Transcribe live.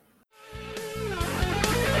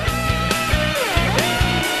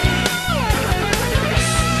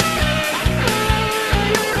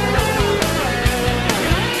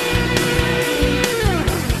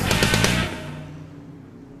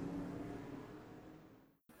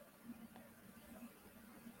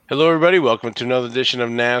Hello, everybody. Welcome to another edition of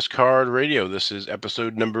NASCAR Radio. This is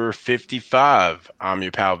episode number 55. I'm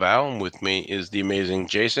your pal Val, and with me is the amazing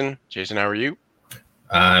Jason. Jason, how are you?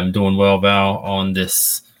 I'm doing well, Val, on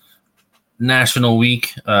this national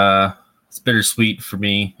week. It's bittersweet for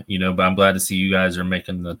me, but I'm glad to see you guys are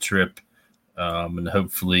making the trip. And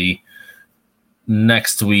hopefully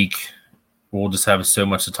next week we'll just have so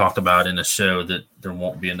much to talk about in a show that there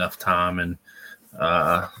won't be enough time. And,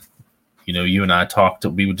 you and I talked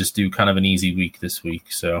that we would just do kind of an easy week this week.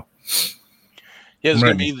 So, yeah,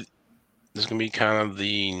 this is gonna be kind of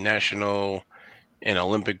the national and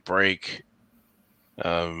Olympic break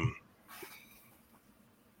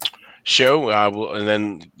show. And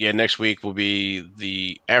then next week will be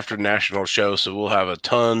the after national show, so we'll have a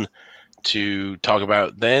ton to talk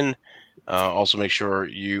about then. Also, make sure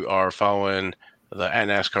you are following the at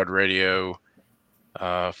NASCAR Radio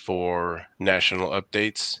for national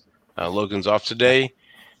updates. Logan's off today.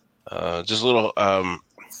 Just a little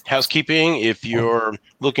housekeeping. If you're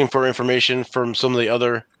looking for information from some of the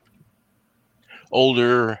other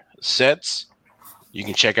older sets, you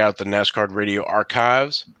can check out the NASCAR Radio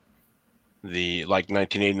archives. The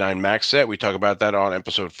 1989 Max set, we talk about that on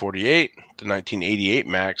episode 48. The 1988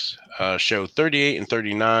 Max, show 38 and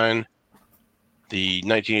 39. The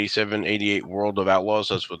 1987-88 World of Outlaws,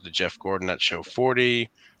 that's with the Jeff Gordon, that's show 40.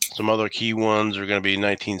 Some other key ones are going to be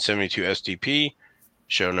 1972 SDP,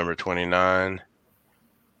 show number 29.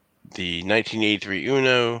 The 1983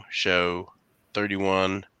 Uno, show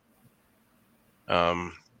 31.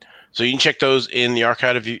 So you can check those in the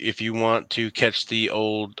archive if you want to catch the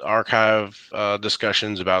old archive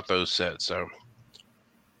discussions about those sets.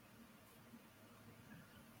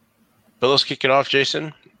 But let's kick it off,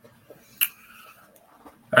 Jason.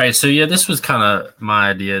 All right, so this was kind of my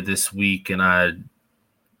idea this week, and I,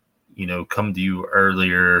 come to you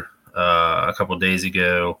earlier a couple of days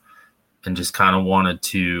ago, and just kind of wanted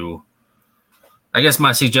to. I guess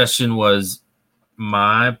my suggestion was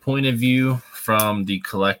my point of view from the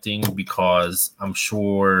collecting, because I'm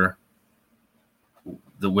sure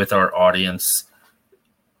with our audience,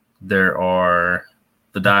 there are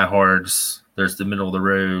the diehards, there's the middle of the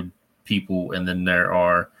road people, and then there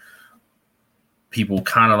are people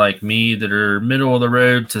kind of like me that are middle of the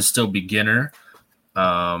road to still beginner.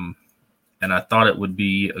 And I thought it would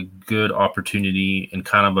be a good opportunity and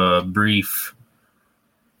kind of a brief,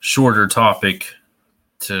 shorter topic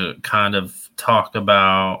to kind of talk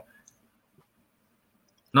about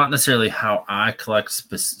not necessarily how I collect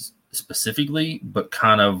specifically, but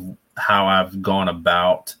kind of how I've gone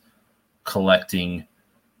about collecting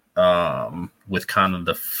with kind of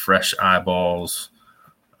the fresh eyeballs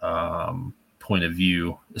point of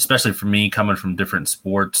view, especially for me coming from different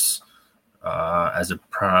sports, as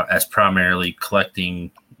primarily collecting,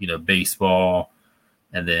 baseball,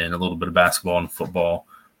 and then a little bit of basketball and football.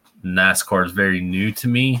 NASCAR is very new to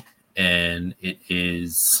me, and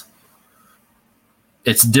it's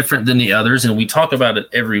different than the others. And we talk about it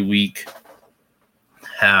every week,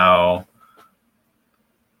 how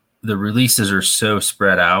the releases are so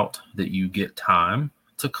spread out that you get time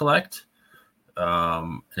to collect.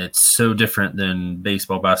 And it's so different than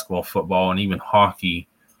baseball, basketball, football, and even hockey,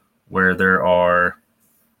 where there are,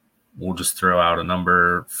 we'll just throw out a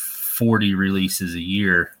number, 40 releases a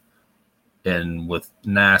year. And with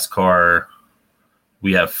NASCAR,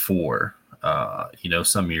 we have 4,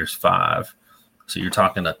 some years 5. So you're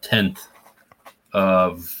talking a tenth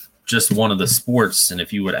of just one of the sports. And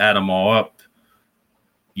if you would add them all up,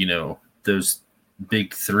 those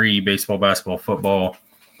big 3, baseball, basketball, football,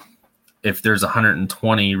 if there's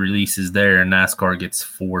 120 releases there and NASCAR gets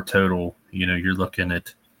 4 total, you're looking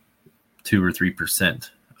at 2 or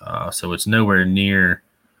 3%. So it's nowhere near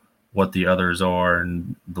what the others are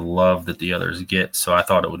and the love that the others get. So I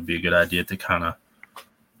thought it would be a good idea to kind of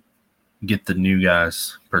get the new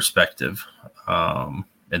guys' perspective. And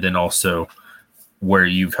then also where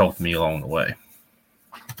you've helped me along the way.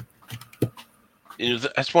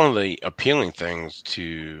 That's one of the appealing things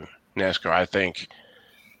to NASCAR, I think.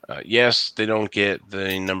 Yes, they don't get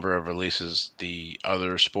the number of releases the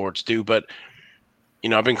other sports do, but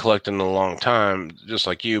I've been collecting a long time, just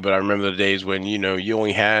like you, but I remember the days when, you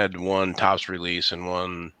only had one Topps release and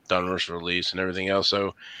one Donruss release and everything else.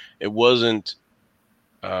 So it wasn't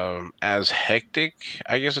as hectic,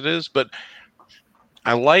 I guess it is. But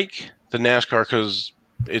I like the NASCAR because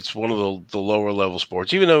it's one of the lower level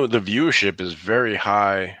sports, even though the viewership is very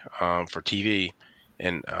high for TV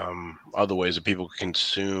and other ways that people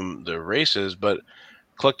consume the races. But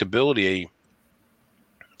collectability,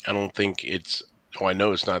 I don't think it's, I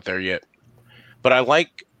know it's not there yet. But I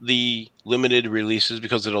like the limited releases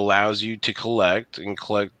because it allows you to collect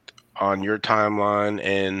on your timeline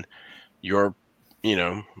and your,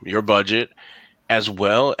 your budget, as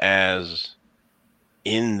well as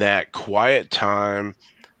in that quiet time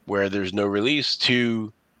where there's no release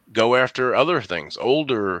to go after other things,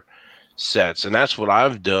 older sets. And that's what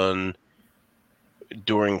I've done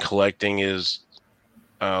during collecting is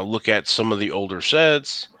look at some of the older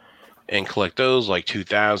sets and collect those, like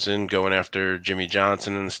 2000, going after Jimmy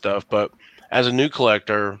Johnson and stuff. But as a new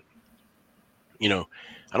collector, I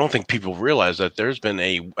don't think people realize that there's been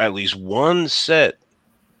at least one set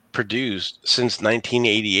produced since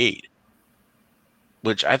 1988,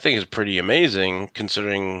 which I think is pretty amazing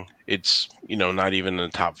considering it's, not even in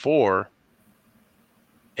the top 4.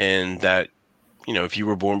 And that, if you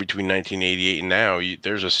were born between 1988 and now,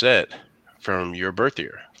 there's a set from your birth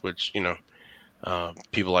year, which,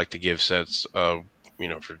 people like to give sets, for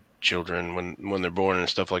children when they're born and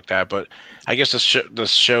stuff like that. But I guess to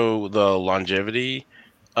show the longevity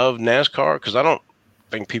of NASCAR, because I don't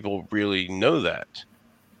think people really know that.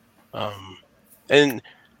 And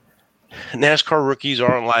NASCAR rookies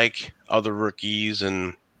aren't like other rookies,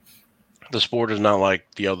 and the sport is not like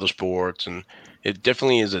the other sports, and it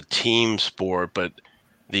definitely is a team sport, but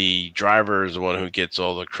the driver is the one who gets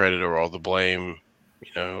all the credit or all the blame,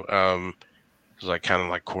 it's like kind of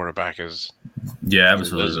like quarterback is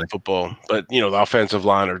absolutely football, but the offensive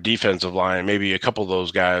line or defensive line, maybe a couple of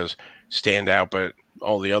those guys stand out, but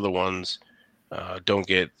all the other ones don't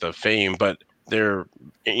get the fame, but they're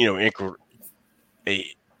a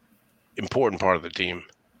important part of the team.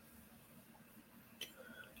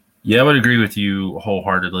 Yeah, I would agree with you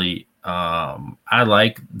wholeheartedly. I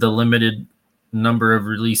like the limited number of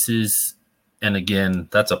releases, and again,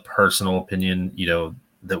 that's a personal opinion,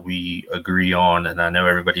 that we agree on, and I know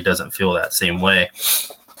everybody doesn't feel that same way.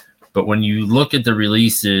 But when you look at the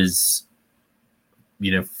releases,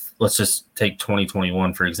 let's just take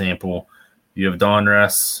 2021 for example. You have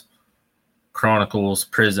Donruss, Chronicles,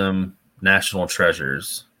 Prism, National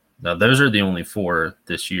Treasures. Now those are the only 4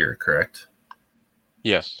 this year, correct?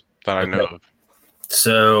 Yes, that I know of.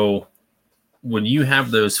 So when you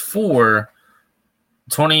have those 4,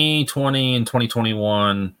 2020 and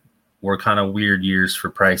 2021 were kind of weird years for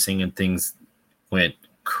pricing, and things went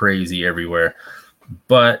crazy everywhere.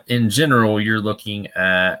 But in general, you're looking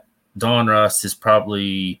at Donruss is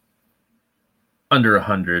probably under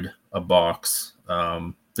 100 a box,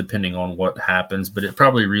 depending on what happens, but it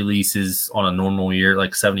probably releases on a normal year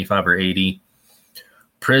like 75 or 80.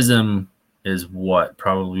 Prism is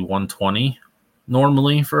probably 120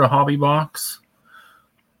 normally for a hobby box.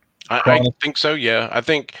 I think so. Yeah, I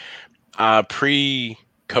think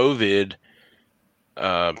pre-COVID,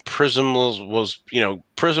 Prism was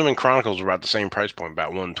Prism and Chronicles were about the same price point, about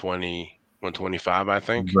 120, 125, I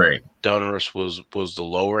think. Right. Donruss was the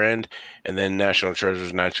lower end, and then National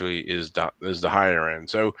Treasures naturally is the higher end.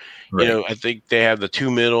 So, right. I think they have the 2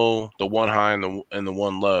 middle, the 1 high, and the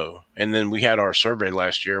 1 low. And then we had our survey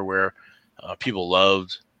last year where people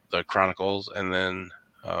loved the Chronicles, and then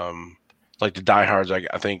like the diehards,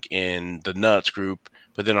 I think in the Nuts group,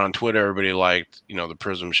 but then on Twitter everybody liked the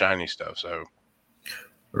Prism shiny stuff. So,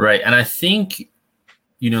 right, and I think.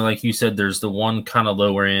 Like you said, there's the 1 kind of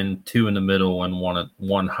lower end, 2 in the middle, and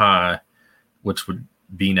one high, which would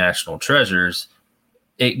be National Treasures.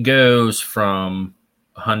 It goes from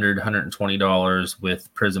 $100, $120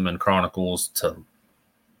 with Prism and Chronicles to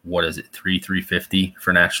what is it, $350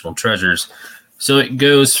 for National Treasures. So it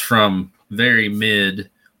goes from very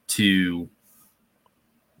mid to,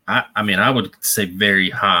 I would say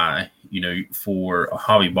very high. For a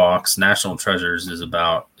hobby box, National Treasures is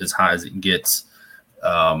about as high as it gets.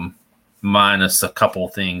 Minus a couple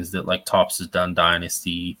things that like Topps has done,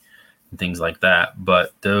 Dynasty and things like that,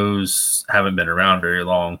 but those haven't been around very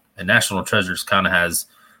long, and National Treasures kind of has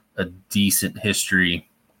a decent history,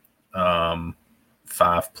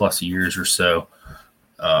 5+ years or so,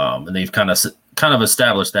 and they've kind of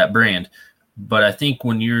established that brand. But I think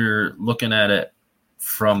when you're looking at it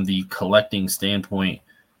from the collecting standpoint,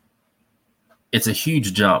 it's a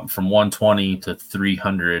huge jump from 120 to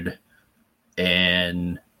 300.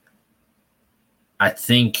 And I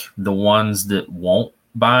think the ones that won't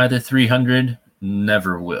buy the 300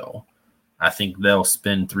 never will. I think they'll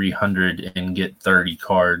spend 300 and get 30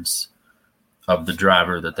 cards of the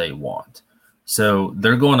driver that they want. So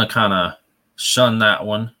they're going to kind of shun that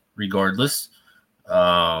one regardless,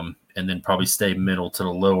 and then probably stay middle to the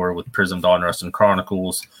lower with Prism, Donruss, and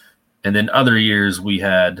Chronicles. And then other years we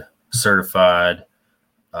had Certified,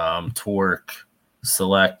 Torque,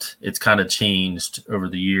 Select. It's kind of changed over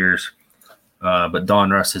the years, but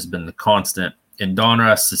Donruss has been the constant. And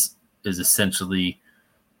Donruss is essentially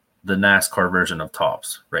the NASCAR version of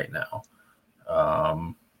Topps right now.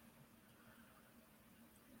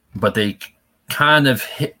 But they kind of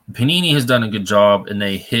hit, Panini has done a good job, and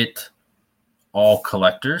they hit all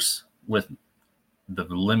collectors with the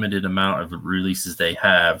limited amount of releases they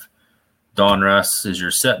have. Donruss is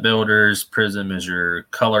your set builders, Prism is your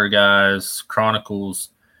color guys, Chronicles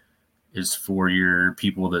is for your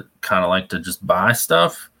people that kind of like to just buy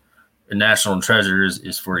stuff, and National Treasures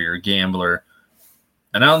is for your gambler.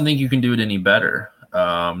 And I don't think you can do it any better.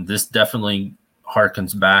 This definitely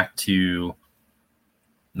harkens back to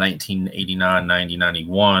 1989, 90,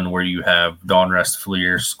 91, where you have Donruss,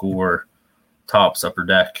 Fleer, Score, Topps, Upper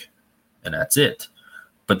Deck, and that's it.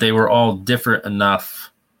 But they were all different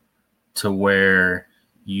enough to where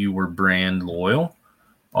you were brand loyal,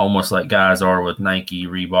 almost like guys are with Nike,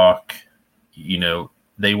 Reebok. You know,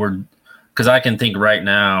 they were, because I can think right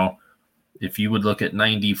now, if you would look at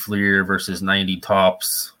 90 Fleer versus 90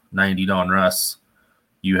 Topps, 90 Donruss,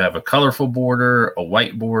 you have a colorful border, a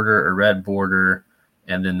white border, a red border,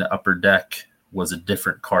 and then the Upper Deck was a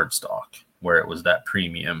different card stock where it was that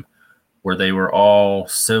premium, where they were all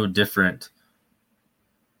so different.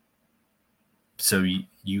 So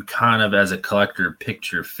you kind of, as a collector,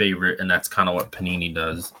 pick your favorite, and that's kind of what Panini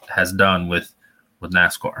has done with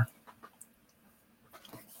NASCAR.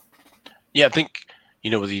 Yeah, I think,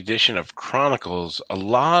 with the addition of Chronicles, a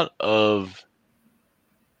lot of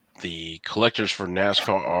the collectors for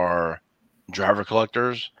NASCAR are driver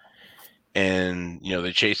collectors, and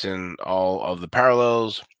they're chasing all of the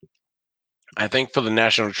parallels. I think for the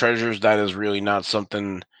National Treasures, that is really not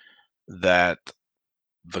something that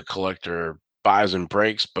the collector buys and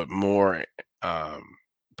breaks, but more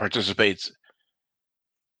participates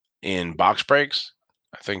in box breaks.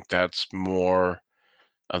 I think that's more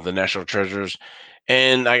of the National Treasures.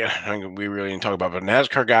 And we really didn't talk about, but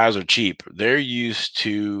NASCAR guys are cheap. They're used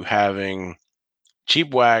to having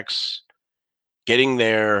cheap wax, getting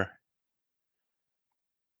their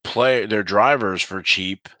drivers for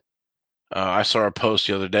cheap. I saw a post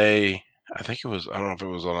the other day. I think it was, I don't know if it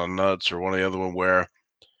was on a Nuts or one of the other one, where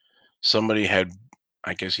somebody had,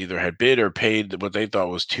 I guess, either had bid or paid what they thought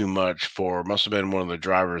was too much for, must have been one of the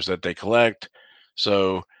drivers that they collect.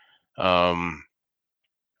 So,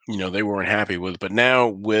 they weren't happy with. But now,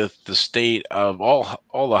 with the state of all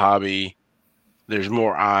the hobby, there's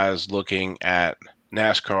more eyes looking at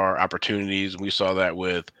NASCAR opportunities. We saw that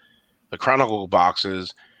with the Chronicle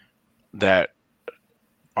boxes that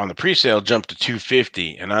on the pre-sale jumped to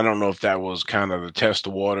 $250, and I don't know if that was kind of the test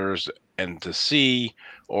of waters and to see,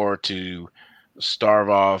 or to starve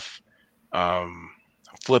off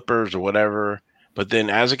flippers or whatever. But then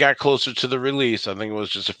as it got closer to the release, I think it was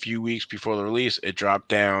just a few weeks before the release, it dropped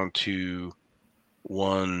down to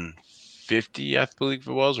 150, I believe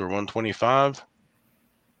it was, or 125.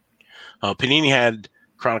 Panini had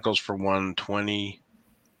Chronicles for 120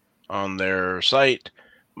 on their site,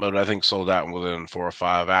 but I think sold out within 4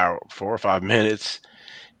 or 5 minutes.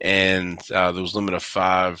 And there was a limit of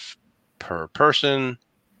 5 per person.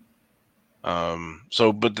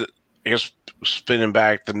 I guess spinning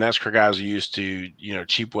back, the NASCAR guys are used to,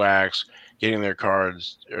 cheap wax, getting their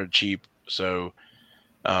cards are cheap. So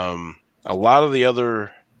a lot of the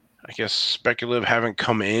other, I guess, speculative haven't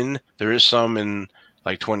come in. There is some in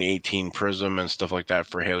like 2018 Prism and stuff like that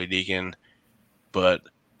for Haley Deacon. But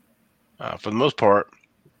for the most part,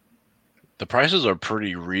 the prices are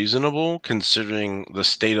pretty reasonable considering the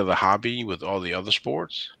state of the hobby with all the other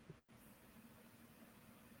sports.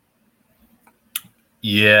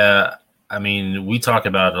 Yeah, I mean, we talk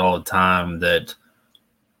about it all the time that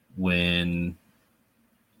when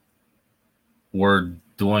we're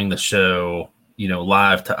doing the show,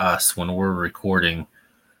 live to us, when we're recording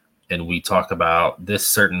and we talk about this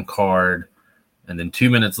certain card, and then 2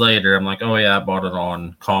 minutes later, I'm like, oh yeah, I bought it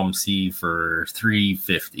on ComC for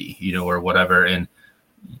 $350, or whatever. And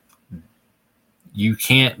you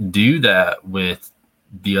can't do that with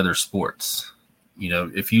the other sports.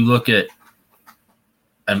 If you look at,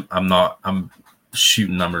 I'm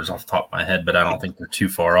shooting numbers off the top of my head, but I don't think they're too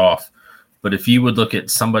far off. But if you would look at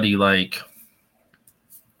somebody like,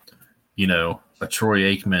 a Troy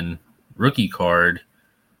Aikman rookie card,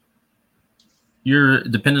 you're,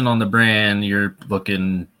 depending on the brand, you're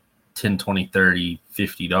looking $10, $20, $30,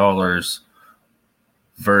 $50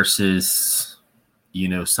 versus,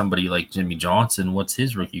 somebody like Jimmy Johnson. What's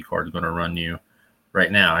his rookie card going to run you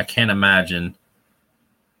right now? I can't imagine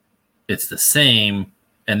it's the same.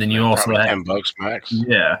 And then you also have $10 max.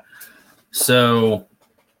 Yeah. So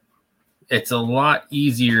it's a lot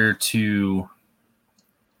easier to,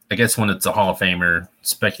 I guess when it's a Hall of Famer,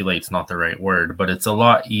 speculate's not the right word, but it's a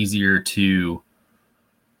lot easier to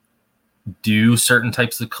do certain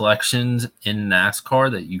types of collections in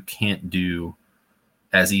NASCAR that you can't do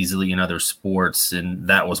as easily in other sports. And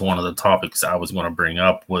that was one of the topics I was going to bring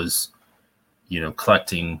up was,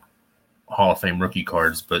 collecting Hall of Fame rookie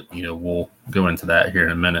cards, but, we'll go into that here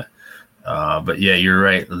in a minute. But yeah, you're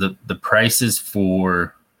right. The prices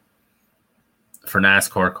for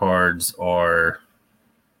NASCAR cards are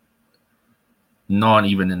not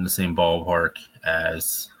even in the same ballpark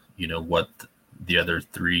as, what the other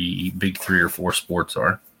big three or four sports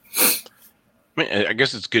are. I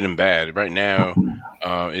guess it's good and bad. Right now,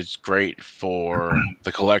 it's great for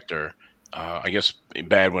the collector. I guess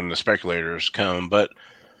bad when the speculators come. But,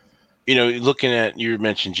 looking at, you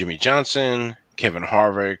mentioned Jimmie Johnson, Kevin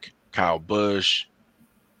Harvick, Kyle Busch,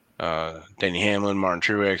 Denny Hamlin, Martin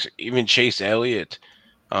Truex, even Chase Elliott.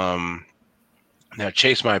 Now,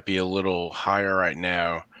 Chase might be a little higher right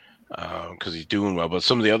now because he's doing well. But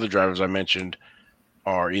some of the other drivers I mentioned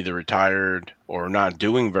are either retired or not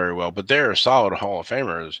doing very well, but they're solid Hall of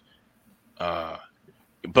Famers.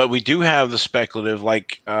 But we do have the speculative,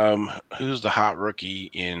 like who's the hot rookie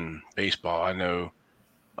in baseball? I know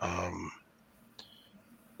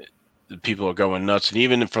the people are going nuts, and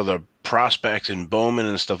even for the prospects and Bowman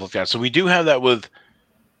and stuff like that. So we do have that with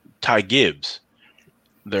Ty Gibbs.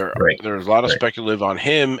 There's a lot of speculative on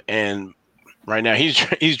him, and right now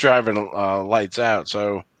he's driving lights out,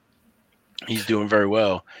 so he's doing very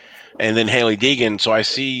well. And then Hailie Deegan, so I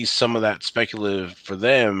see some of that speculative for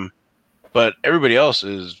them, but everybody else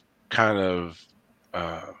is kind of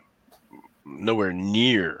nowhere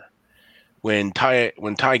near. When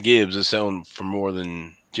Ty Gibbs is selling for more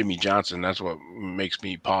than Jimmie Johnson, that's what makes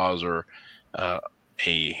me pause, or a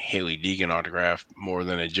Hailie Deegan autograph more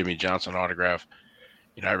than a Jimmie Johnson autograph.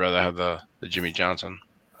 I'd rather have the Jimmie Johnson.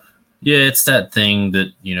 Yeah, it's that thing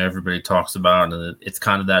that, everybody talks about, and it's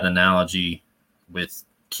kind of that analogy with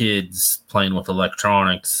kids playing with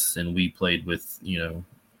electronics, and we played with,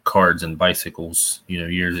 cards and bicycles,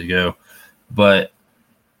 years ago. But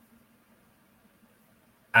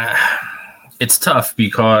it's tough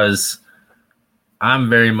because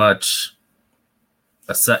I'm very much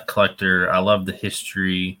a set collector. I love the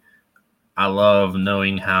history. I love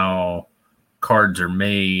knowing how cards are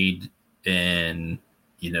made and,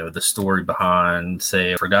 the story behind,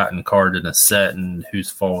 say, a forgotten card in a set and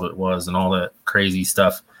whose fault it was and all that crazy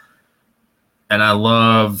stuff. And I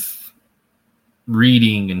love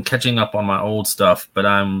reading and catching up on my old stuff, but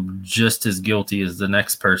I'm just as guilty as the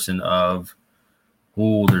next person of,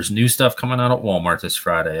 oh, there's new stuff coming out at Walmart this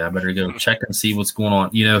Friday. I better go check and see what's going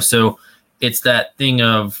on. So it's that thing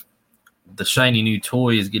of the shiny new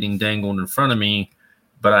toy is getting dangled in front of me,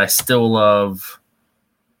 but I still love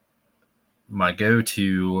my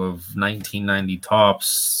go-to of 1990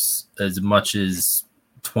 Topps as much as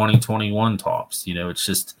 2021 Topps.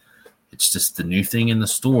 It's just the new thing in the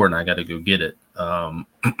store, and I got to go get it.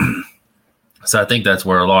 So I think that's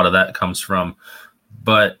where a lot of that comes from.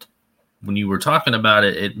 But when you were talking about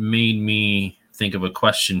it, it made me think of a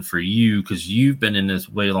question for you, because you've been in this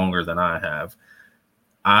way longer than I have.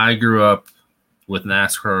 I grew up with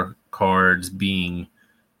NASCAR cards being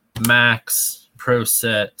Max, Pro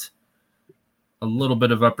Set, a little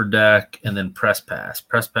bit of Upper Deck, and then Press Pass.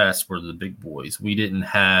 Press Pass were the big boys. We didn't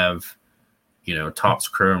have, Topps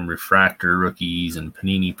Chrome Refractor rookies and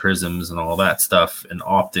Panini Prisms and all that stuff, and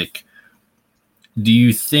Optic. Do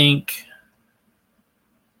you think,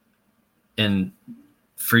 and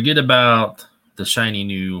forget about the shiny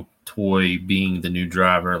new toy being the new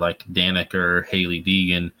driver like Danica or Hailie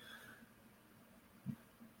Deegan,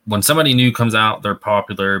 when somebody new comes out, they're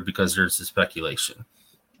popular because there's the speculation.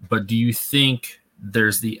 But do you think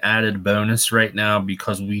there's the added bonus right now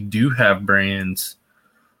because we do have brands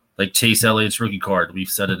like Chase Elliott's rookie card? We've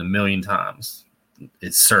said it a million times.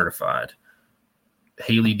 It's certified.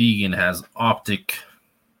 Hailie Deegan has Optic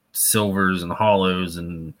silvers and hollows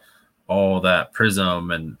and all that Prism,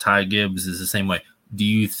 and Ty Gibbs is the same way. Do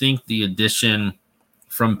you think the addition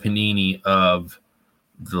from Panini of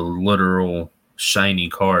the literal shiny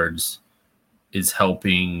cards is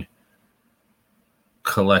helping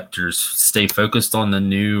collectors stay focused on the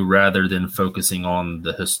new rather than focusing on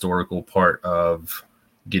the historical part of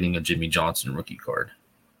getting a Jimmie Johnson rookie card?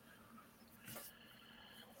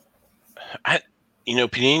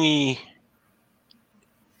 Panini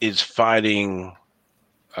is fighting,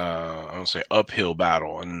 I don't say uphill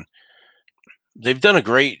battle, and they've done a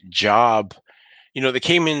great job. They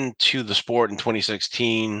came into the sport in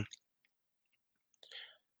 2016.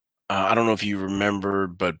 I don't know if you remember,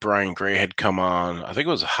 but Brian Gray had come on. I think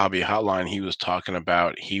it was a Hobby Hotline. He was talking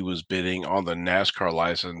about he was bidding on the NASCAR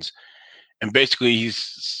license, and basically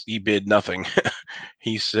he bid nothing.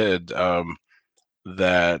 he said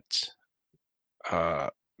that uh,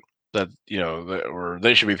 or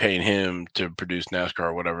they should be paying him to produce NASCAR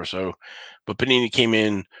or whatever. So, but Panini came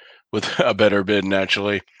in with a better bid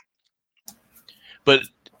naturally. But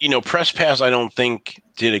Press Pass, I don't think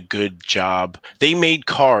did a good job. They made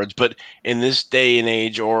cards, but in this day and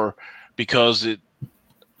age, or because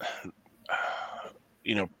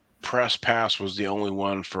Press Pass was the only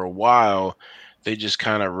one for a while, they just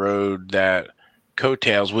kind of rode that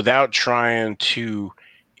coattails without trying to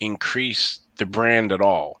increase the brand at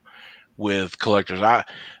all with collectors.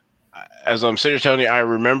 As I'm sitting here telling you, I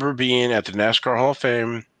remember being at the NASCAR Hall of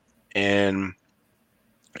Fame, and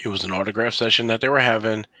it was an autograph session that they were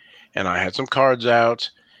having, and I had some cards out,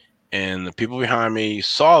 and the people behind me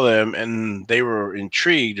saw them, and they were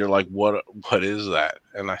intrigued. They're like, "What is that?"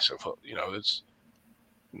 And I said, "Well, it's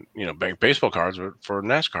bank baseball cards for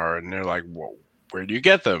NASCAR." And they're like, "Well, where do you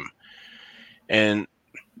get them?" And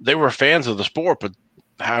they were fans of the sport, but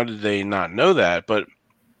how did they not know that? But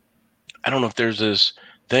I don't know if there's this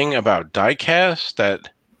thing about diecast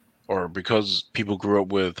or because people grew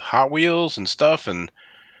up with Hot Wheels and stuff, and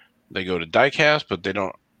they go to diecast, but they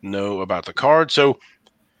don't know about the card. So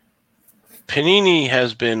Panini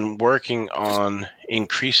has been working on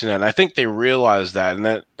increasing that. And I think they realized that,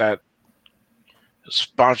 and that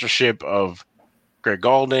sponsorship of Greg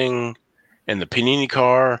Galding and the Panini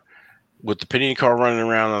car, with the Panini car running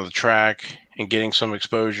around on the track and getting some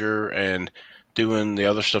exposure and doing the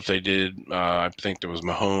other stuff they did. I think there was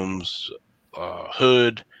Mahomes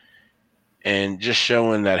hood, and just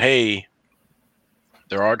showing that, hey,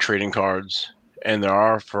 there are trading cards, and there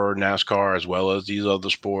are for NASCAR as well as these other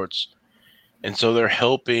sports. And so they're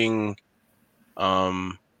helping,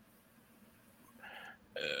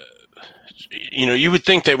 you would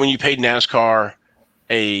think that when you paid NASCAR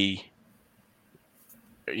a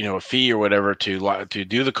fee or whatever to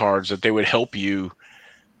do the cards, that they would help you.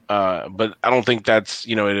 But I don't think that's,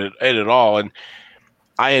 it at all. And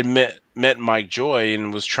I had met Mike Joy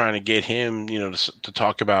and was trying to get him, to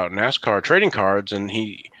talk about NASCAR trading cards. And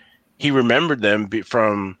he remembered them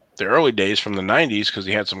from the early days from the 90s because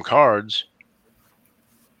he had some cards,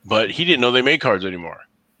 but he didn't know they made cards anymore.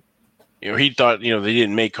 He thought, they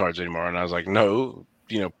didn't make cards anymore. And I was like, no,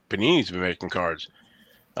 Panini's been making cards.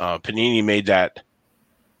 Panini made that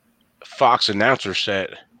Fox announcer set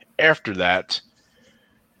after that.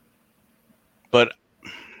 But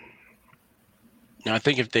I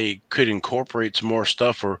think if they could incorporate some more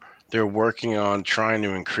stuff, or they're working on trying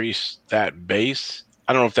to increase that base.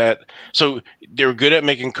 I don't know if so they're good at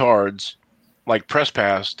making cards like Press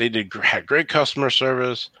Pass. They had great customer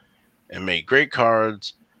service and made great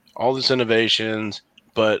cards, all these innovations.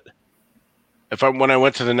 But when I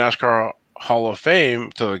went to the NASCAR Hall of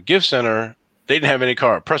Fame, to the gift center, they didn't have any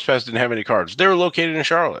cards. Press Pass didn't have any cards. They were located in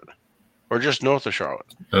Charlotte or just north of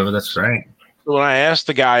Charlotte. Oh, that's right. So when I asked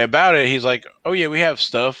the guy about it, he's like, "Oh yeah, we have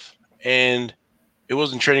stuff," and it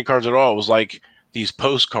wasn't trading cards at all. It was like these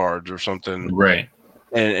postcards or something, right?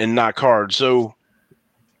 And not cards. So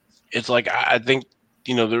it's like I think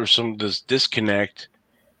there's this disconnect,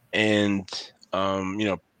 and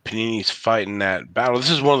Panini's fighting that battle.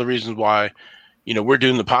 This is one of the reasons why we're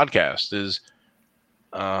doing the podcast is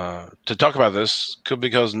to talk about this,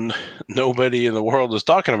 because nobody in the world is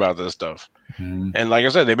talking about this stuff. Mm-hmm. And like I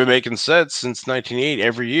said, they've been making sets since 1988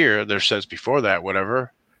 every year. There's sets before that,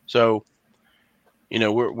 whatever. So,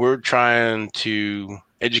 we're trying to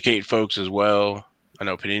educate folks as well. I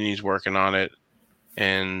know Panini's working on it,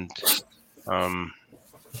 and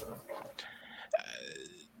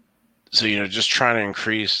so just trying to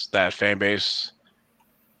increase that fan base,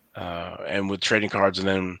 and with trading cards, and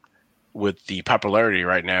then with the popularity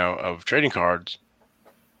right now of trading cards,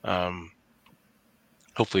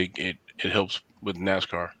 hopefully it helps with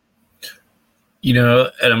NASCAR.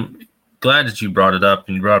 And I'm glad that you brought it up,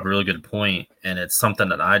 and you brought up a really good point. And it's something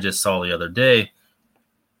that I just saw the other day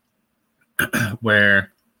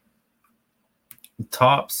where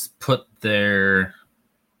Topps put their,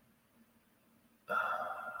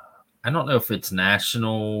 I don't know if it's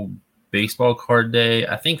National Baseball Card Day.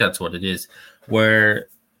 I think that's what it is, where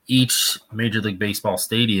each Major League Baseball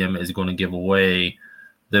stadium is going to give away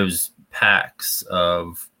those packs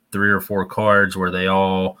of 3 or 4 cards where they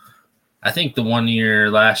all, I think the one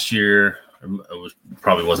year last year,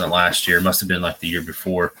 probably wasn't last year, it must have been like the year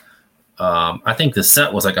before. I think the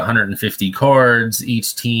set was like 150 cards.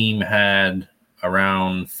 Each team had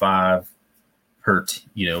around 5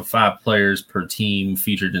 players per team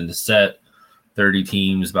featured in the set, 30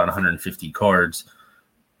 teams, about 150 cards.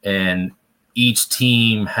 And each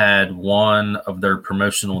team had one of their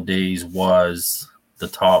promotional days was the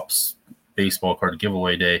Topps baseball card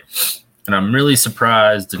giveaway day. And I'm really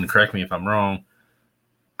surprised, and correct me if I'm wrong,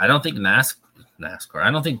 I don't think NASCAR, I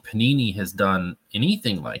don't think Panini has done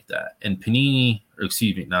anything like that. And Panini,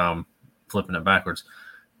 now I'm flipping it backwards.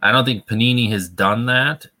 I don't think Panini has done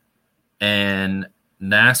that. And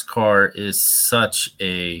NASCAR is such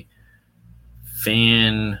a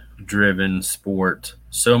fan-driven sport,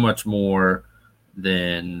 so much more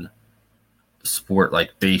than sport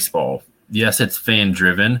like baseball. Yes, it's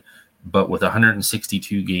fan-driven, but with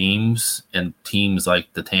 162 games and teams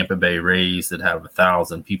like the Tampa Bay Rays that have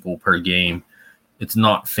 1,000 people per game, it's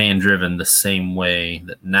not fan-driven the same way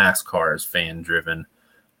that NASCAR is fan-driven,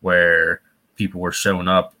 where people were showing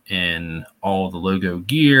up in all the logo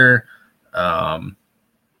gear. I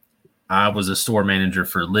was a store manager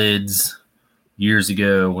for Lids years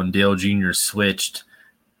ago when Dale Jr. switched,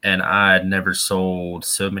 and I had never sold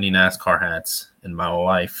so many NASCAR hats in my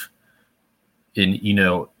life. And,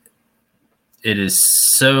 it is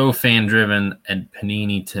so fan-driven, and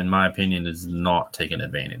Panini, in my opinion, is not taking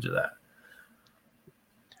advantage of that.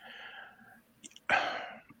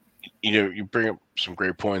 You bring up some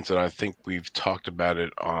great points, and I think we've talked about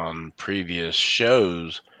it on previous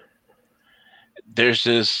shows. There's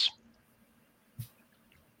this,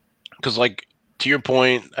 because like to your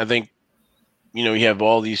point, I think you have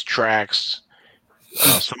all these tracks.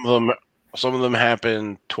 Some of them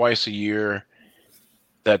happen twice a year.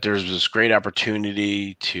 That there's this great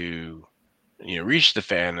opportunity to reach the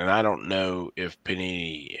fan, and I don't know if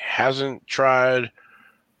Panini hasn't tried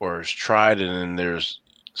or has tried, and then there's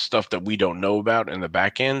stuff that we don't know about in the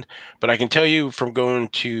back end. But I can tell you from going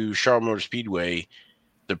to Charlotte Motor Speedway,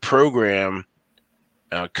 the program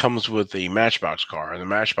comes with a Matchbox car, and the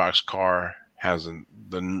Matchbox car has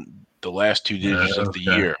the last two digits of the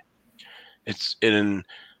year. It's in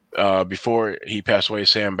before he passed away.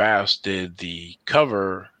 Sam Bass did the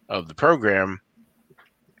cover of the program,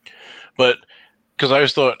 but because I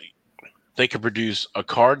just thought they could produce a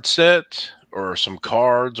card set or some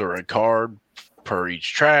cards or a card per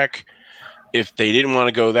each track. If they didn't want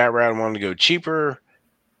to go that route and wanted to go cheaper,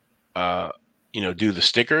 do the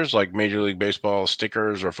stickers like Major League Baseball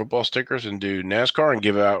stickers or football stickers, and do NASCAR and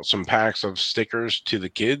give out some packs of stickers to the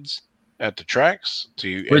kids at the tracks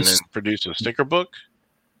and then produce a sticker book.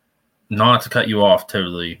 Not to cut you off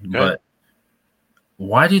totally, but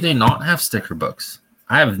why do they not have sticker books?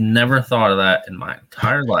 I have never thought of that in my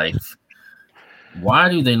entire life. Why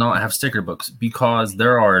do they not have sticker books? Because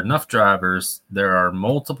there are enough drivers, there are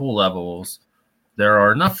multiple levels, there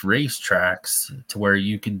are enough racetracks to where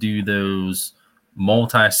you could do those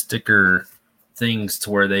multi-sticker things to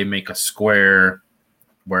where they make a square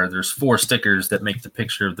where there's 4 stickers that make the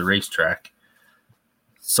picture of the racetrack.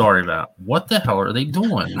 Sorry about what the hell are they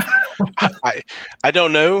doing? I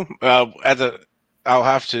don't know. I'll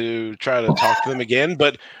have to try to talk to them again,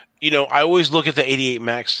 but I always look at the 88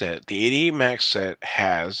 Max set. The 88 Max set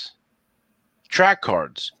has track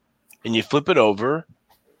cards, and you flip it over,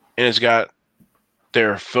 and it's got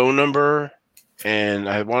their phone number, and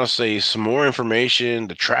I want to say some more information,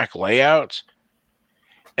 the track layout.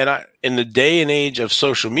 And in the day and age of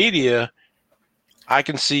social media, I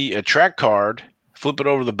can see a track card, flip it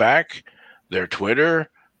over the back, their Twitter,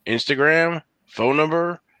 Instagram, phone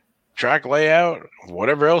number, track layout,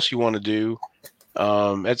 whatever else you want to do.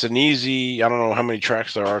 It's an easy, I don't know how many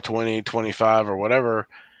tracks there are, 20, 25 or whatever.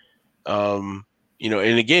 And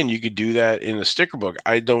again, you could do that in a sticker book.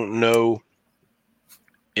 I don't know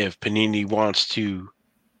if Panini wants to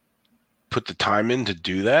put the time in to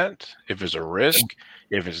do that, if it's a risk,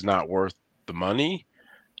 if it's not worth the money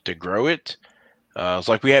to grow it. It's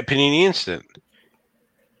like we had Panini Instant.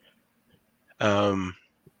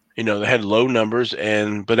 They had low numbers,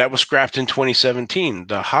 but that was scrapped in 2017.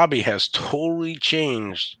 The hobby has totally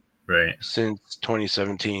changed since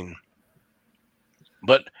 2017.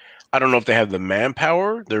 But I don't know if they have the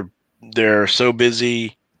manpower. They're so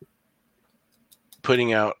busy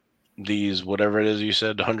putting out these, whatever it is you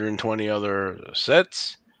said, 120 other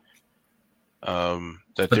sets. But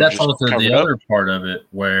that's also the other part of it,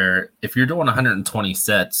 where if you're doing 120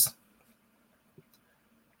 sets,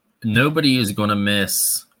 nobody is going to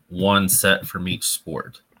miss one set from each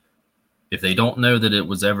sport. If they don't know that it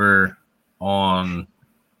was ever on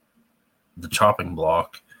the chopping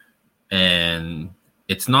block, and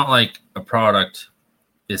it's not like a product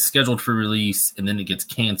is scheduled for release and then it gets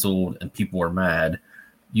canceled and people are mad.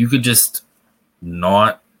 You could just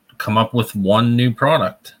not come up with one new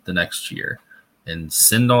product the next year and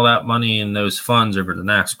send all that money and those funds over to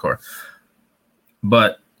NASCAR.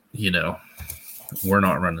 But, we're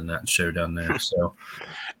not running that show down there. So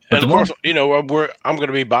And of course, I'm going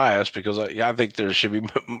to be biased because I think there should be,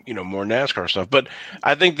 more NASCAR stuff. But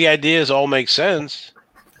I think the ideas all make sense.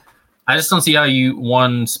 I just don't see how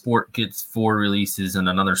one sport gets 4 releases and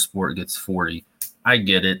another sport gets 40. I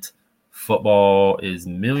get it. Football is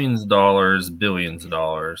millions of dollars, billions of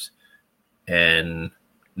dollars, and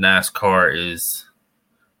NASCAR is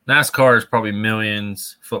probably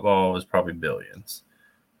millions. Football is probably billions.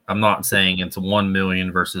 I'm not saying it's 1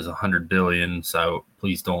 million versus 100 billion, so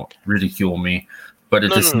please don't ridicule me. But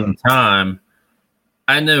at the same time,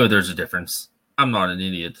 I know there's a difference. I'm not an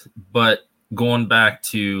idiot. But going back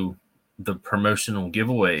to the promotional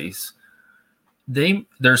giveaways,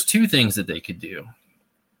 there's 2 things that they could do.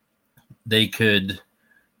 They could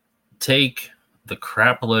take the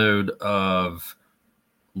crap load of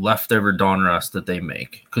leftover Donruss that they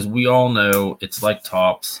make, because we all know it's like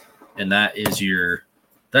Tops, and that's your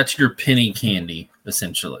penny candy,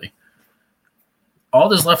 essentially. All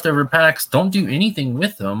those leftover packs, don't do anything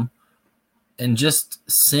with them, and just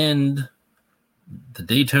send the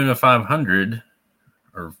Daytona 500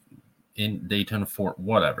 or in Daytona 4,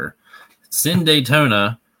 whatever. Send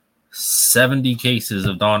Daytona 70 cases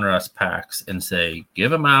of Donruss packs and say,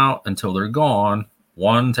 give them out until they're gone,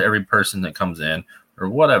 1 to every person that comes in, or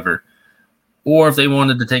whatever. Or if they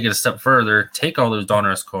wanted to take it a step further, take all those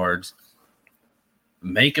Donruss cards,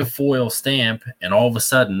 make a foil stamp, and all of a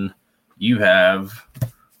sudden you have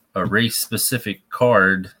a race-specific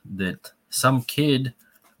card that some kid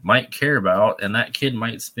might care about, and that kid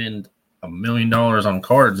might spend $1 million on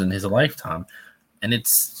cards in his lifetime. And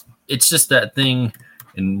it's just that thing,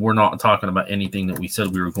 and we're not talking about anything that we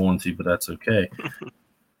said we were going to, but that's okay.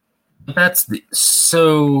 That's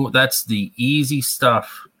the easy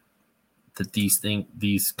stuff that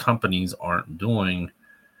these companies aren't doing.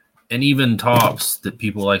 And even Tops that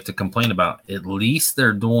people like to complain about, at least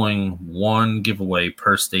they're doing 1 giveaway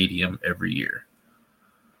per stadium every year.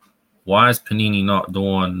 Why is Panini not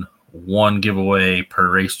doing 1 giveaway per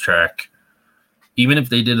racetrack? Even if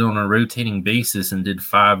they did it on a rotating basis and did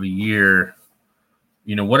 5 a year,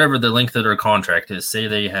 whatever the length of their contract is, say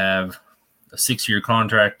they have a 6-year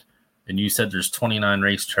contract and you said there's 29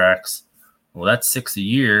 racetracks. Well, that's 6 a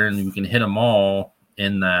year, and we can hit them all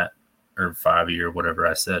in that, or 5 a year, whatever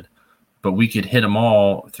I said. But we could hit them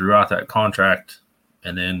all throughout that contract,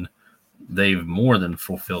 and then they've more than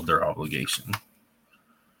fulfilled their obligation.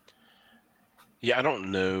 Yeah, I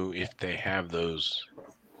don't know if they have those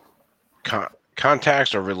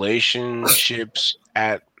contacts or relationships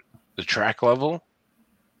at the track level.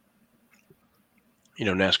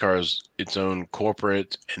 NASCAR is its own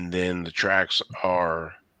corporate, and then the tracks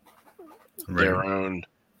are their own.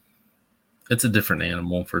 It's a different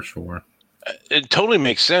animal for sure. It totally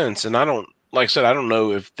makes sense, and I don't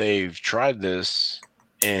know if they've tried this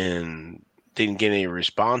and didn't get any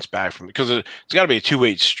response back from it, because it's got to be a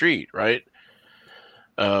 2-way street, right?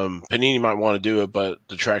 Panini might want to do it, but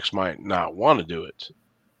the tracks might not want to do it.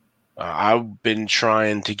 I've been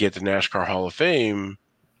trying to get the NASCAR Hall of Fame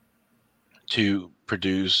to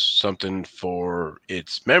produce something for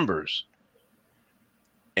its members,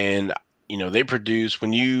 and they produce,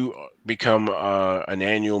 when you become an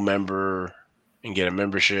annual member and get a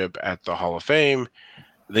membership at the Hall of Fame,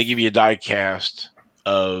 they give you a die cast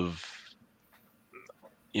of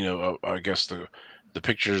I guess the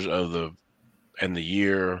pictures of the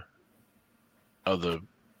year of the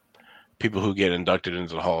people who get inducted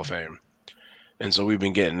into the Hall of Fame. And so we've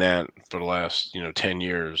been getting that for the last 10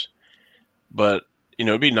 years. But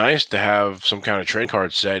it'd be nice to have some kind of trading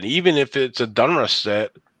card set, even if it's a Donruss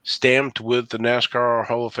set stamped with the NASCAR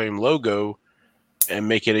Hall of Fame logo, and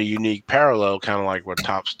make it a unique parallel, kind of like what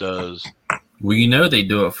Topps does. Well, they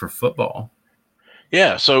do it for football.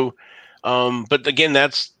 Yeah. So, but again,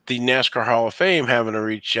 that's the NASCAR Hall of Fame having to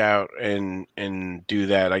reach out and do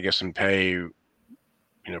that, I guess, and pay,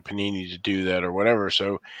 Panini to do that or whatever.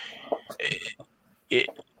 So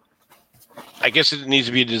I guess it needs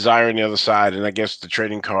to be a desire on the other side. And I guess the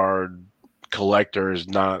trading card collector is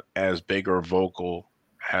not as big or vocal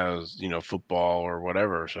as, football or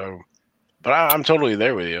whatever. So, but I'm totally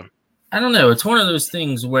there with you. I don't know. It's one of those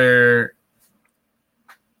things where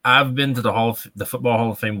I've been to the Football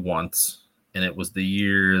Hall of Fame once, and it was the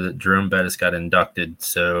year that Jerome Bettis got inducted.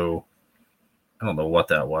 So I don't know what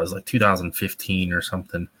that was, like 2015 or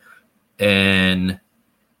something. And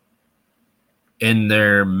in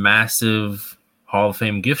their massive Hall of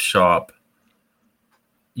Fame gift shop,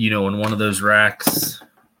 in one of those racks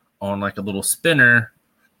on like a little spinner,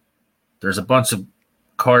 there's a bunch of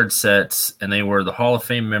card sets, and they were the Hall of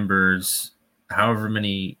Fame members. However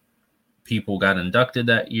many people got inducted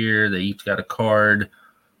that year, they each got a card.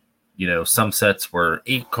 Some sets were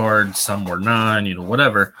 8 cards, some were 9,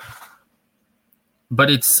 whatever. But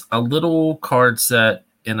it's a little card set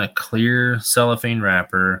in a clear cellophane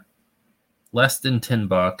wrapper, less than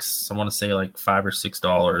 $10. I want to say like $5 or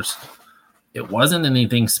 $6. It wasn't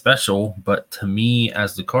anything special, but to me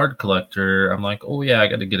as the card collector, I'm like, oh yeah, I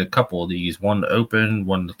got to get a couple of these. One to open,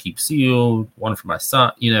 one to keep sealed, one for my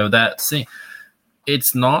son. That thing.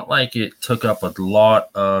 It's not like it took up a lot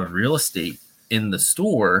of real estate in the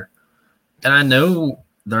store. And I know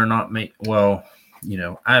they're not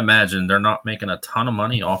I imagine they're not making a ton of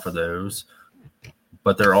money off of those,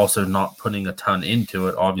 but they're also not putting a ton into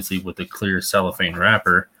it. Obviously, with the clear cellophane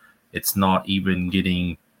wrapper, it's not even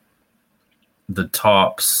getting the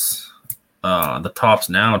tops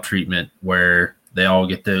now treatment where they all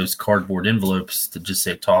get those cardboard envelopes to just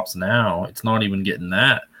say Tops Now. It's not even getting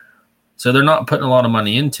that. So they're not putting a lot of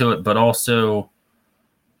money into it, but also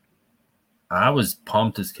I was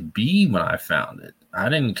pumped as could be when I found it. I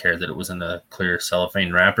didn't care that it was in a clear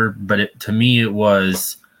cellophane wrapper, but to me it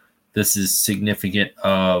was, this is significant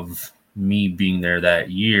of me being there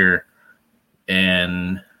that year.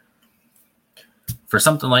 And for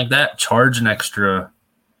something like that, charge an extra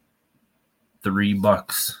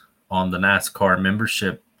 $3 on the NASCAR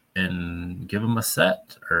membership and give them a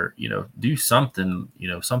set, or, do something,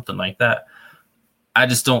 something like that. I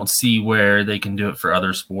just don't see where they can do it for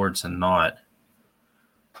other sports and not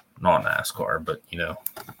NASCAR, but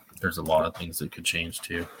there's a lot of things that could change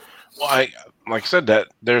too. Well, like I said, that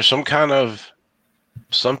there's some kind of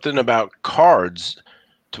something about cards.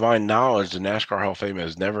 To my knowledge, the NASCAR Hall of Fame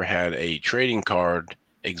has never had a trading card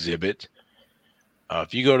exhibit.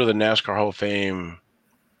 If you go to the NASCAR Hall of Fame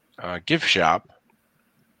gift shop,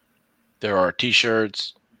 there are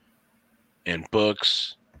T-shirts and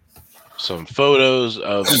books, some photos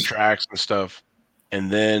of the tracks and stuff, and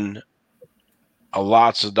then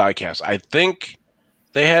lots of diecasts. I think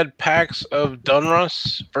they had packs of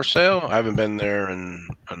Donruss for sale. I haven't been there in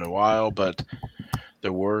a while, but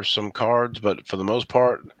there were some cards. But for the most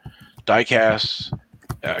part, diecasts,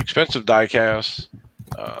 expensive diecasts,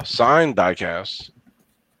 signed diecasts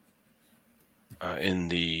in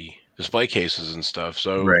the display cases and stuff.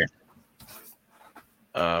 So, right.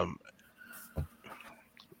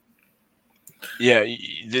 Yeah,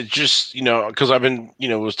 just, because I've been,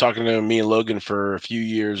 was talking to me and Logan for a few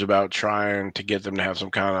years about trying to get them to have some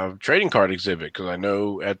kind of trading card exhibit, because I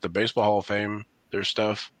know at the Baseball Hall of Fame, there's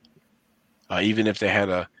stuff. Even if they had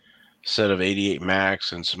a set of 88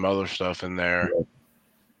 Max and some other stuff in there,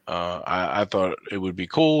 I thought it would be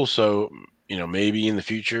cool. So, maybe in the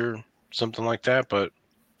future, something like that. But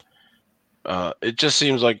it just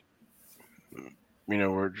seems like,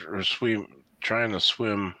 we're trying to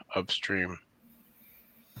swim upstream.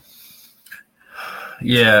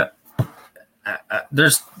 Yeah,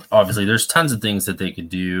 there's tons of things that they could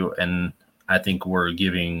do, and I think we're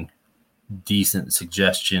giving decent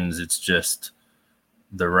suggestions. It's just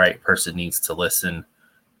the right person needs to listen.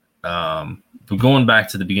 But going back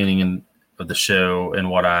to the beginning of the show and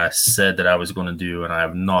what I said that I was going to do, and I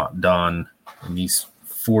have not done in these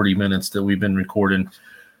 40 minutes that we've been recording,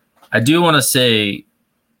 I do want to say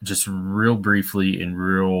just real briefly and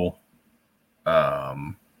real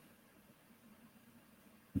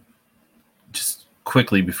just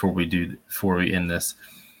quickly before we end this,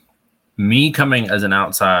 me coming as an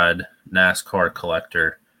outside NASCAR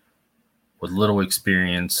collector with little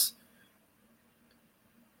experience,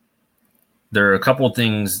 there are a couple of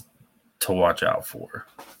things to watch out for.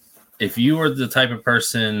 If you are the type of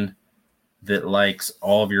person that likes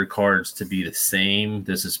all of your cards to be the same,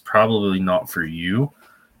 this is probably not for you.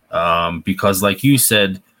 Because like you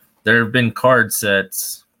said, there have been card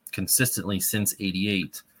sets consistently since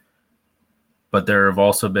 '88, but there have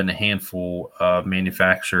also been a handful of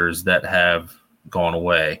manufacturers that have gone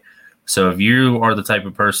away. So if you are the type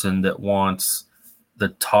of person that wants the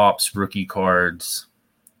Topps rookie cards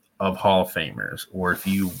of Hall of Famers, or if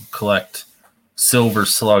you collect silver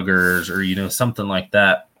sluggers or, something like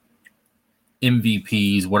that,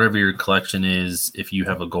 MVPs, whatever your collection is, if you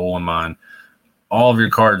have a goal in mind, all of your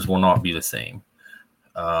cards will not be the same.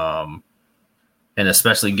 And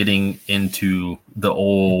especially getting into the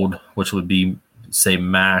old, which would be, say,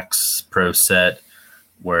 Max Pro set,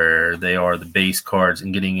 where they are the base cards,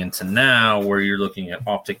 and getting into now where you're looking at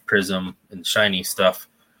Optic Prism and shiny stuff,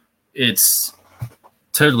 it's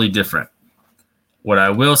totally different. What I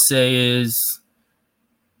will say is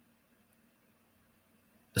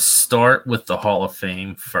start with the Hall of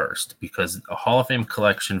Fame first, because a Hall of Fame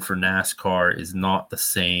collection for NASCAR is not the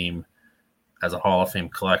same as a Hall of Fame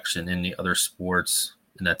collection in the other sports,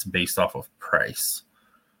 and that's based off of price.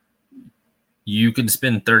 you can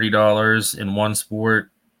spend $30 in one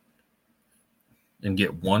sport and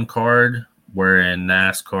get one card, where in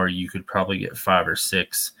NASCAR you could probably get 5 or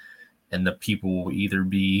 6, and the people will either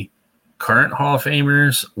be current Hall of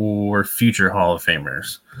Famers or future Hall of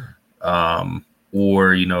Famers,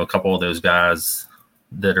 or a couple of those guys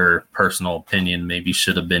that are personal opinion maybe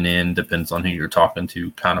should have been in, depends on who you're talking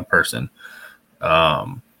to, kind of person.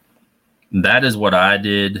 That is what I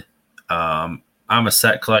did. I'm a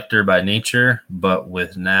set collector by nature, but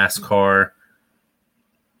with NASCAR,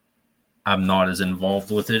 I'm not as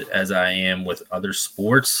involved with it as I am with other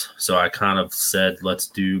sports. So I kind of said, let's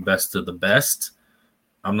do best of the best.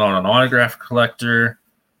 I'm not an autograph collector.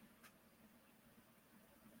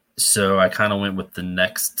 So I kind of went with the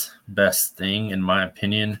next best thing, in my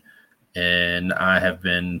opinion. And I have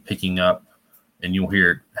been picking up, and you'll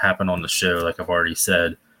hear it happen on the show, like I've already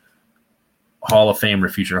said, Hall of Fame or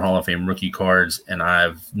future Hall of Fame rookie cards. And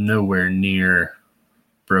I've nowhere near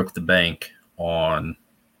broke the bank on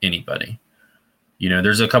anybody.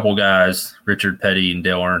 There's a couple guys, Richard Petty and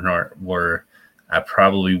Dale Earnhardt, where I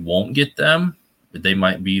probably won't get them, but they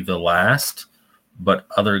might be the last. But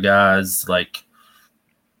other guys like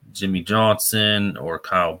Jimmy Johnson or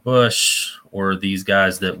Kyle Busch, or these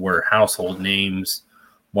guys that were household names,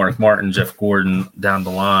 Mark Martin, Jeff Gordon, down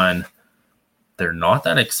the line, they're not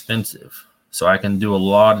that expensive. So I can do a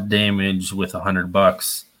lot of damage with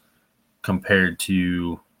 $100 compared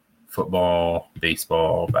to football,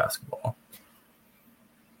 baseball, basketball.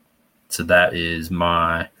 So that is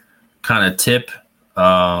my kind of tip.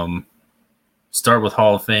 Start with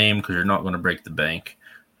Hall of Fame because you're not going to break the bank.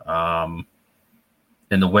 And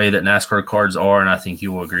the way that NASCAR cards are, and I think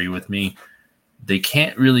you will agree with me, they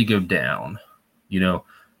can't really go down,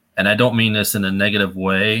 and I don't mean this in a negative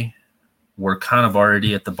way. We're kind of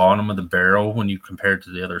already at the bottom of the barrel when you compare it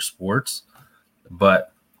to the other sports.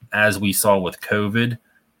 But as we saw with COVID,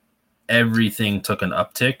 everything took an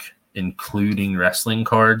uptick, including wrestling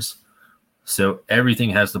cards. So everything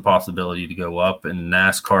has the possibility to go up. And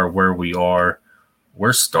NASCAR, where we are,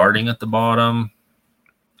 we're starting at the bottom.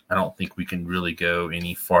 I don't think we can really go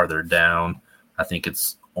any farther down. I think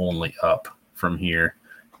it's only up from here.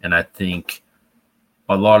 And I think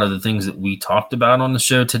a lot of the things that we talked about on the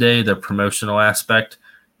show today, the promotional aspect,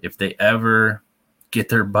 if they ever get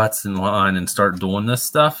their butts in line and start doing this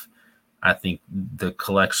stuff, I think the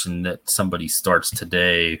collection that somebody starts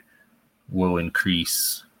today will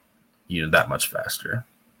increase, that much faster.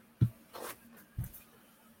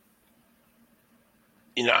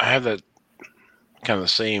 I have that kind of the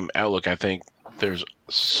same outlook. I think there's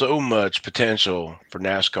so much potential for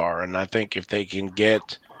NASCAR, and I think if they can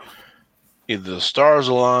get either the stars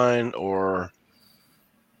align or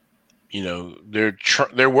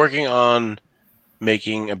they're working on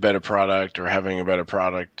making a better product or having a better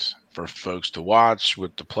product for folks to watch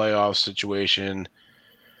with the playoff situation.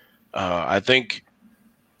 I think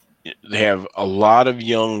they have a lot of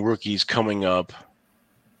young rookies coming up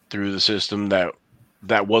through the system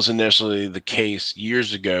that wasn't necessarily the case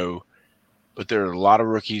years ago, but there are a lot of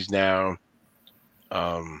rookies now.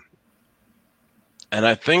 And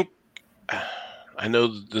I think, I know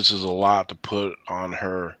this is a lot to put on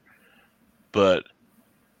her, but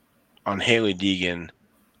on Hailie Deegan,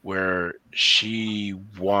 where she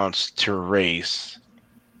wants to race.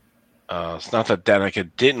 It's not that Danica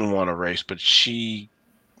didn't want to race, but she's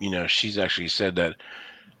actually said that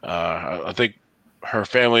I think her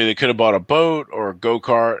family, they could have bought a boat or a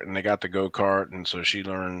go-kart, and they got the go-kart, and so she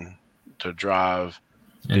learned to drive,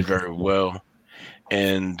 did very well.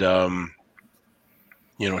 And,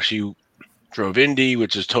 she drove Indy,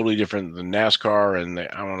 which is totally different than NASCAR, and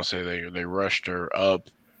I want to say they rushed her up.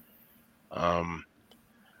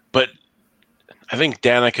 But I think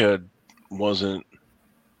Danica wasn't,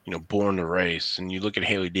 born to race. And you look at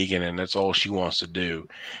Hailie Deegan, and that's all she wants to do.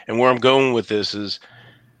 And where I'm going with this is,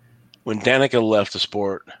 when Danica left the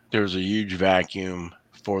sport, there was a huge vacuum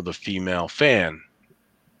for the female fan.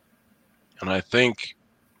 And I think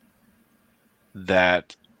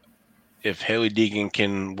that if Hailie Deegan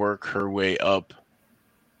can work her way up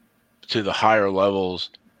to the higher levels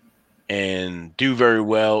and do very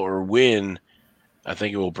well or win, I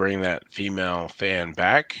think it will bring that female fan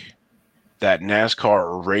back. That NASCAR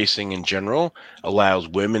or racing in general allows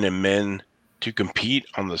women and men to compete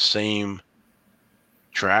on the same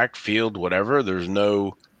track, field, whatever. There's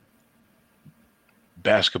no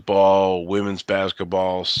basketball, women's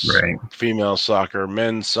basketball, right, female soccer,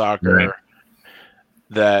 men's soccer, right,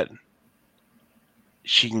 that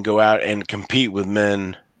she can go out and compete with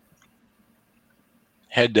men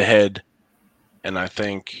head to head. And I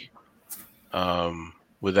think,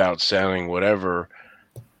 without sounding whatever,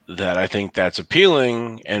 that I think that's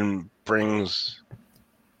appealing and brings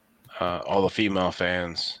all the female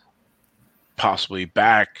fans possibly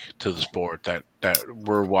back to the sport that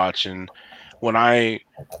we're watching. When I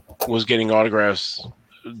was getting autographs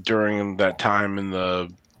during that time in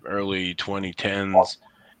the early 2010s,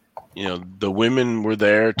 the women were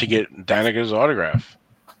there to get Danica's autograph.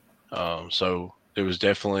 So there was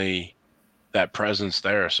definitely that presence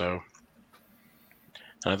there. So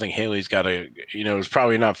I think Haley's got to, it's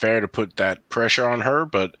probably not fair to put that pressure on her,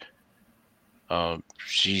 but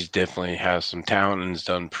she's definitely has some talent and has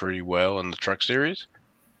done pretty well in the truck series.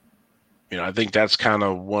 I think that's kind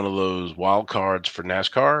of one of those wild cards for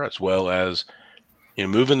NASCAR, as well as,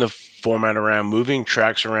 moving the format around, moving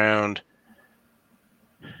tracks around,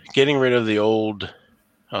 getting rid of the old,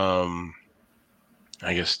 I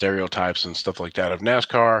guess, stereotypes and stuff like that of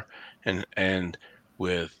NASCAR, and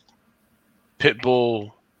with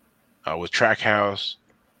Pitbull, with Trackhouse,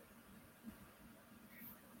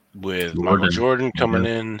 with Michael Jordan coming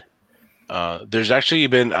in. There's actually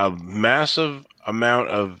been a massive amount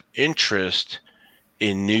of interest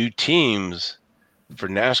in new teams for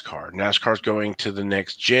NASCAR. NASCAR's going to the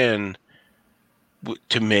next gen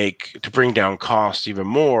to bring down costs even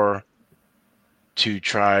more, to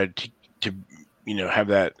try to have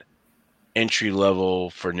that entry level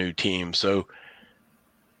for new teams. So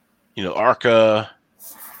ARCA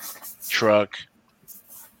truck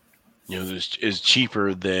is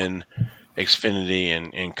cheaper than Xfinity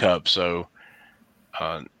and Cup. So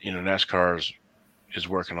NASCAR is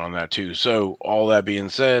working on that too. So all that being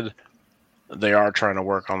said, they are trying to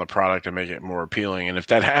work on the product and make it more appealing. And if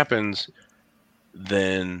that happens,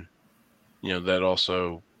 then that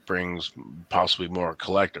also brings possibly more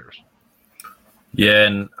collectors. Yeah,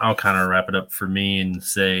 and I'll kind of wrap it up for me and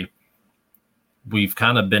say we've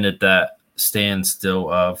kind of been at that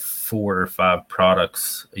standstill of 4 or 5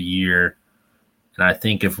 products a year. And I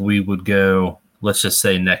think if we would go, let's just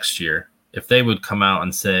say next year, if they would come out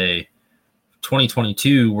and say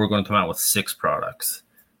 2022, we're going to come out with 6 products,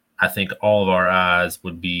 I think all of our eyes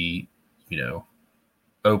would be,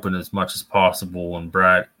 open as much as possible, and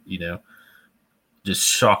Brad, just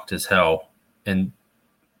shocked as hell. And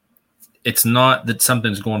it's not that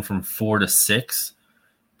something's going from 4 to 6,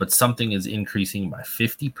 but something is increasing by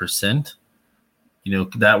 50%.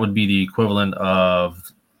 That would be the equivalent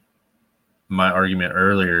of my argument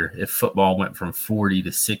earlier. If football went from 40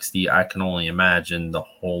 to 60, I can only imagine the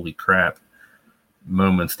holy crap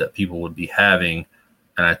moments that people would be having.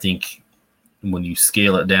 And I think when you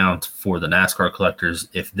scale it down for the NASCAR collectors,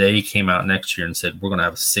 if they came out next year and said, we're going to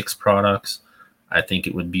have 6 products, I think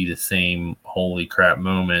it would be the same holy crap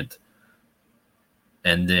moment.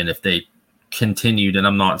 And then if they continued, and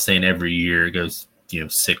I'm not saying every year it goes,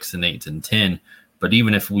 6 and 8 and 10, but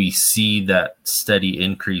even if we see that steady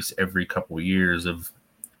increase every couple of years of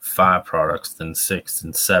 5 products, then 6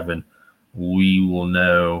 and 7, we will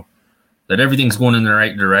know that everything's going in the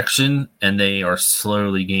right direction, and they are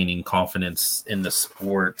slowly gaining confidence in the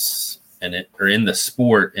sports in the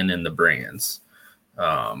sport and in the brands.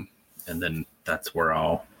 And then that's where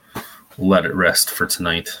I'll let it rest for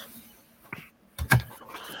tonight.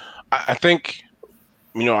 I think,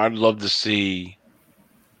 I'd love to see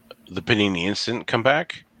the Panini Instant come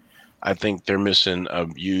back. I think they're missing a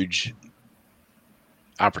huge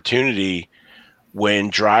opportunity when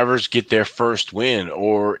drivers get their first win,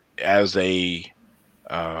 or as a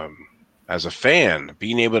fan,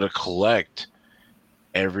 being able to collect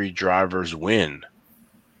every driver's win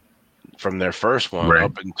from their first one, right,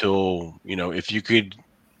 up until, if you could,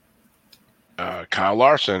 Kyle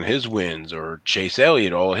Larson, his wins, or Chase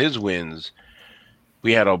Elliott, all his wins.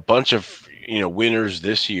 We had a bunch of, winners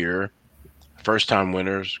this year, first-time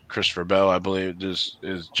winners. Christopher Bell, I believe, this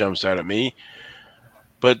jumps out at me.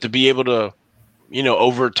 But to be able to,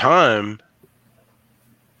 over time,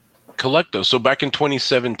 collect those. So back in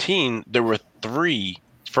 2017, there were 3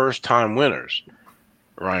 first-time winners: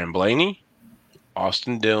 Ryan Blaney,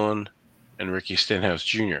 Austin Dillon, and Ricky Stenhouse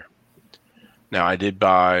Jr. Now, I did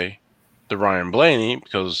buy the Ryan Blaney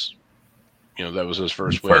because, that was his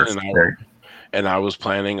first win, and I was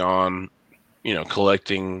planning on,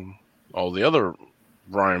 collecting all the other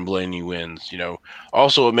Ryan Blaney wins.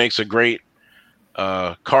 Also it makes a great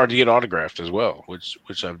card to get autographed as well,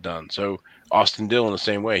 which I've done. So Austin Dillon the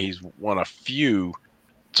same way, he's won a few.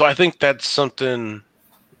 So I think that's something.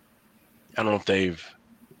 I don't know if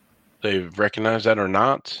they've recognized that or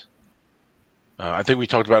not. I think we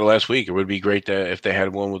talked about it last week. It would be great if they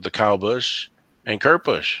had one with the Kyle Busch and Kurt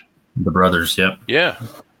Busch, the brothers. Yep. Yeah.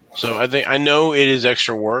 So I know it is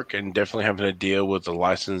extra work and definitely having to deal with the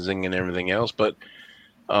licensing and everything else, but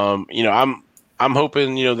I'm I'm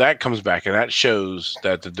hoping, that comes back and that shows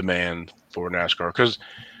that the demand for NASCAR, because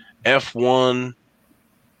F1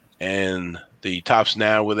 and the Tops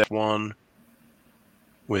Now with F1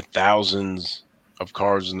 with thousands of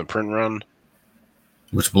cars in the print run,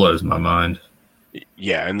 which blows my mind.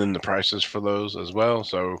 Yeah, and then the prices for those as well.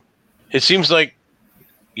 So it seems like,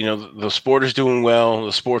 the sport is doing well.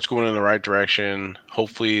 The sport's going in the right direction.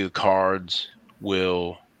 Hopefully the cards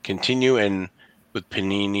will continue, and with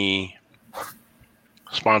Panini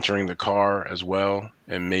sponsoring the car as well,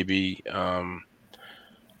 and maybe it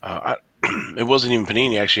wasn't even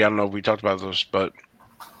Panini, actually. I don't know if we talked about this, but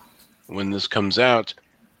when this comes out,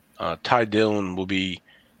 Ty Dillon will be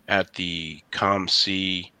at the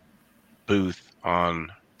COMC booth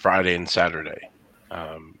on Friday and Saturday.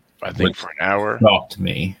 I think for an hour. Shocked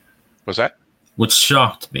me. What's that? Which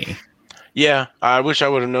shocked me. Yeah, I wish I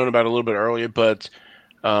would have known about it a little bit earlier, but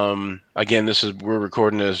again, we're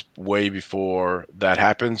recording this way before that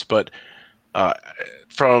happens. But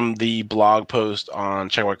from the blog post on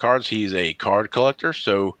Check White Cards, he's a card collector,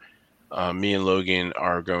 so me and Logan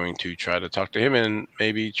are going to try to talk to him and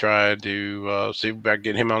maybe try to see if I can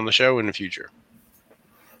get him on the show in the future.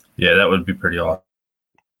 Yeah, that would be pretty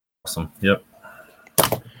awesome. Yep.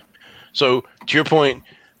 So to your point,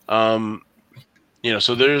 so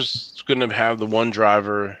there's going to have the one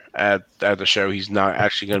driver at the show. He's not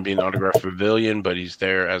actually going to be in the autograph pavilion, but he's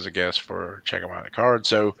there as a guest for Check Him Out the Card.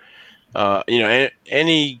 So,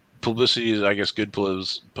 any publicity is, I guess, good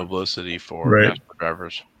publicity for NASCAR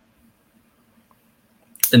drivers.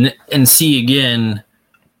 And see again.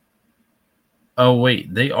 Oh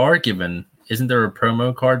wait, they are giving. Isn't there a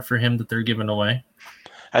promo card for him that they're giving away?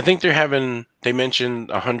 I think they mentioned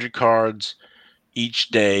 100 cards each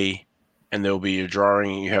day, and there'll be a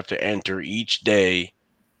drawing. You have to enter each day,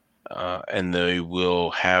 and they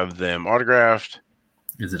will have them autographed,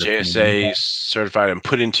 Is it JSA certified, and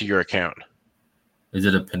put into your account. Is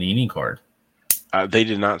it a Panini card? They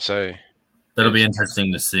did not say. That'll be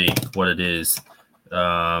interesting to see what it is.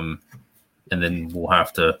 And then we'll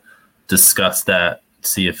have to discuss that,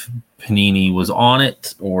 see if Panini was on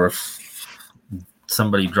it or if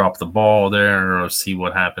somebody dropped the ball there, or see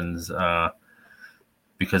what happens.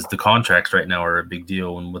 Because the contracts right now are a big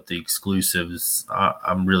deal, and with the exclusives,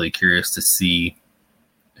 I'm really curious to see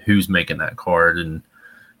who's making that card, and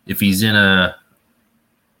if he's in a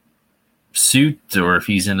suit or if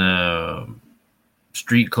he's in a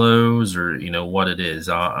street clothes, or what it is.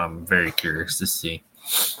 I'm very curious to see.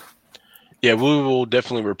 Yeah, we will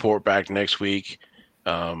definitely report back next week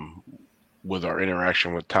with our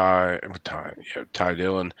interaction with Ty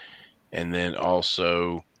Dillon, and then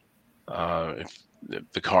also if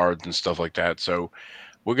the cards and stuff like that. So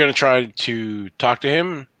we're going to try to talk to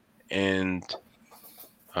him and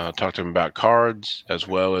talk to him about cards, as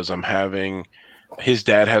well as I'm having his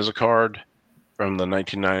dad has a card from the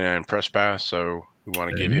 1999 Press Pass, so we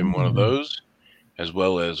want to give him one of those, as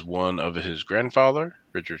well as one of his grandfather,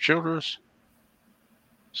 Richard Childress.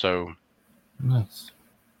 So, nice.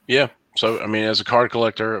 Yeah. So, as a card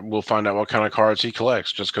collector, we'll find out what kind of cards he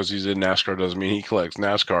collects. Just because he's in NASCAR doesn't mean he collects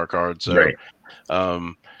NASCAR cards. So, right.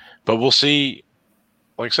 But we'll see.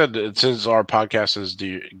 Like I said, since our podcast is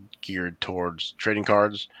geared towards trading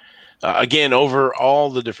cards, again, over all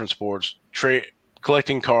the different sports,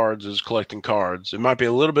 collecting cards is collecting cards. It might be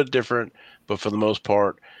a little bit different, but for the most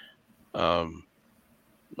part, a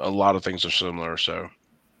lot of things are similar. So,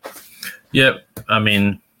 yep.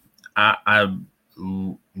 I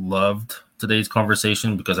loved today's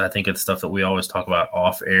conversation because I think it's stuff that we always talk about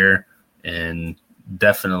off air, and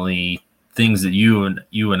definitely things that you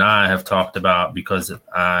and I have talked about, because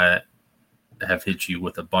I have hit you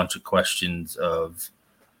with a bunch of questions of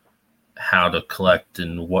how to collect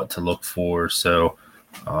and what to look for. So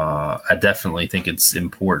I definitely think it's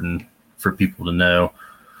important for people to know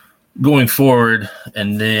going forward.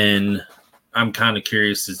 And then I'm kind of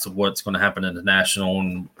curious as to what's going to happen in the national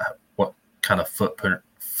and what kind of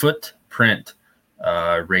footprint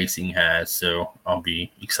racing has. So I'll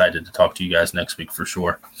be excited to talk to you guys next week for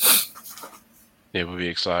sure. It will be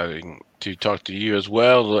exciting to talk to you as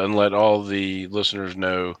well, and let all the listeners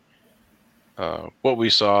know what we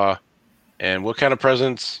saw and what kind of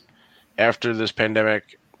presence after this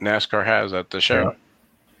pandemic NASCAR has at the show. Yeah.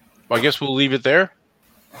 Well, I guess we'll leave it there.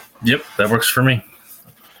 Yep, that works for me.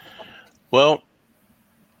 Well,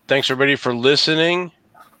 thanks everybody for listening.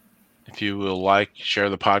 If you will share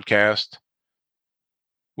the podcast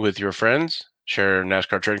with your friends, share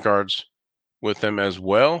NASCAR trading cards with them as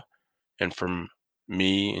well. And from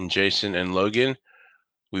me and Jason and Logan,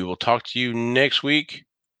 we will talk to you next week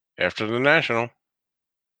after the National.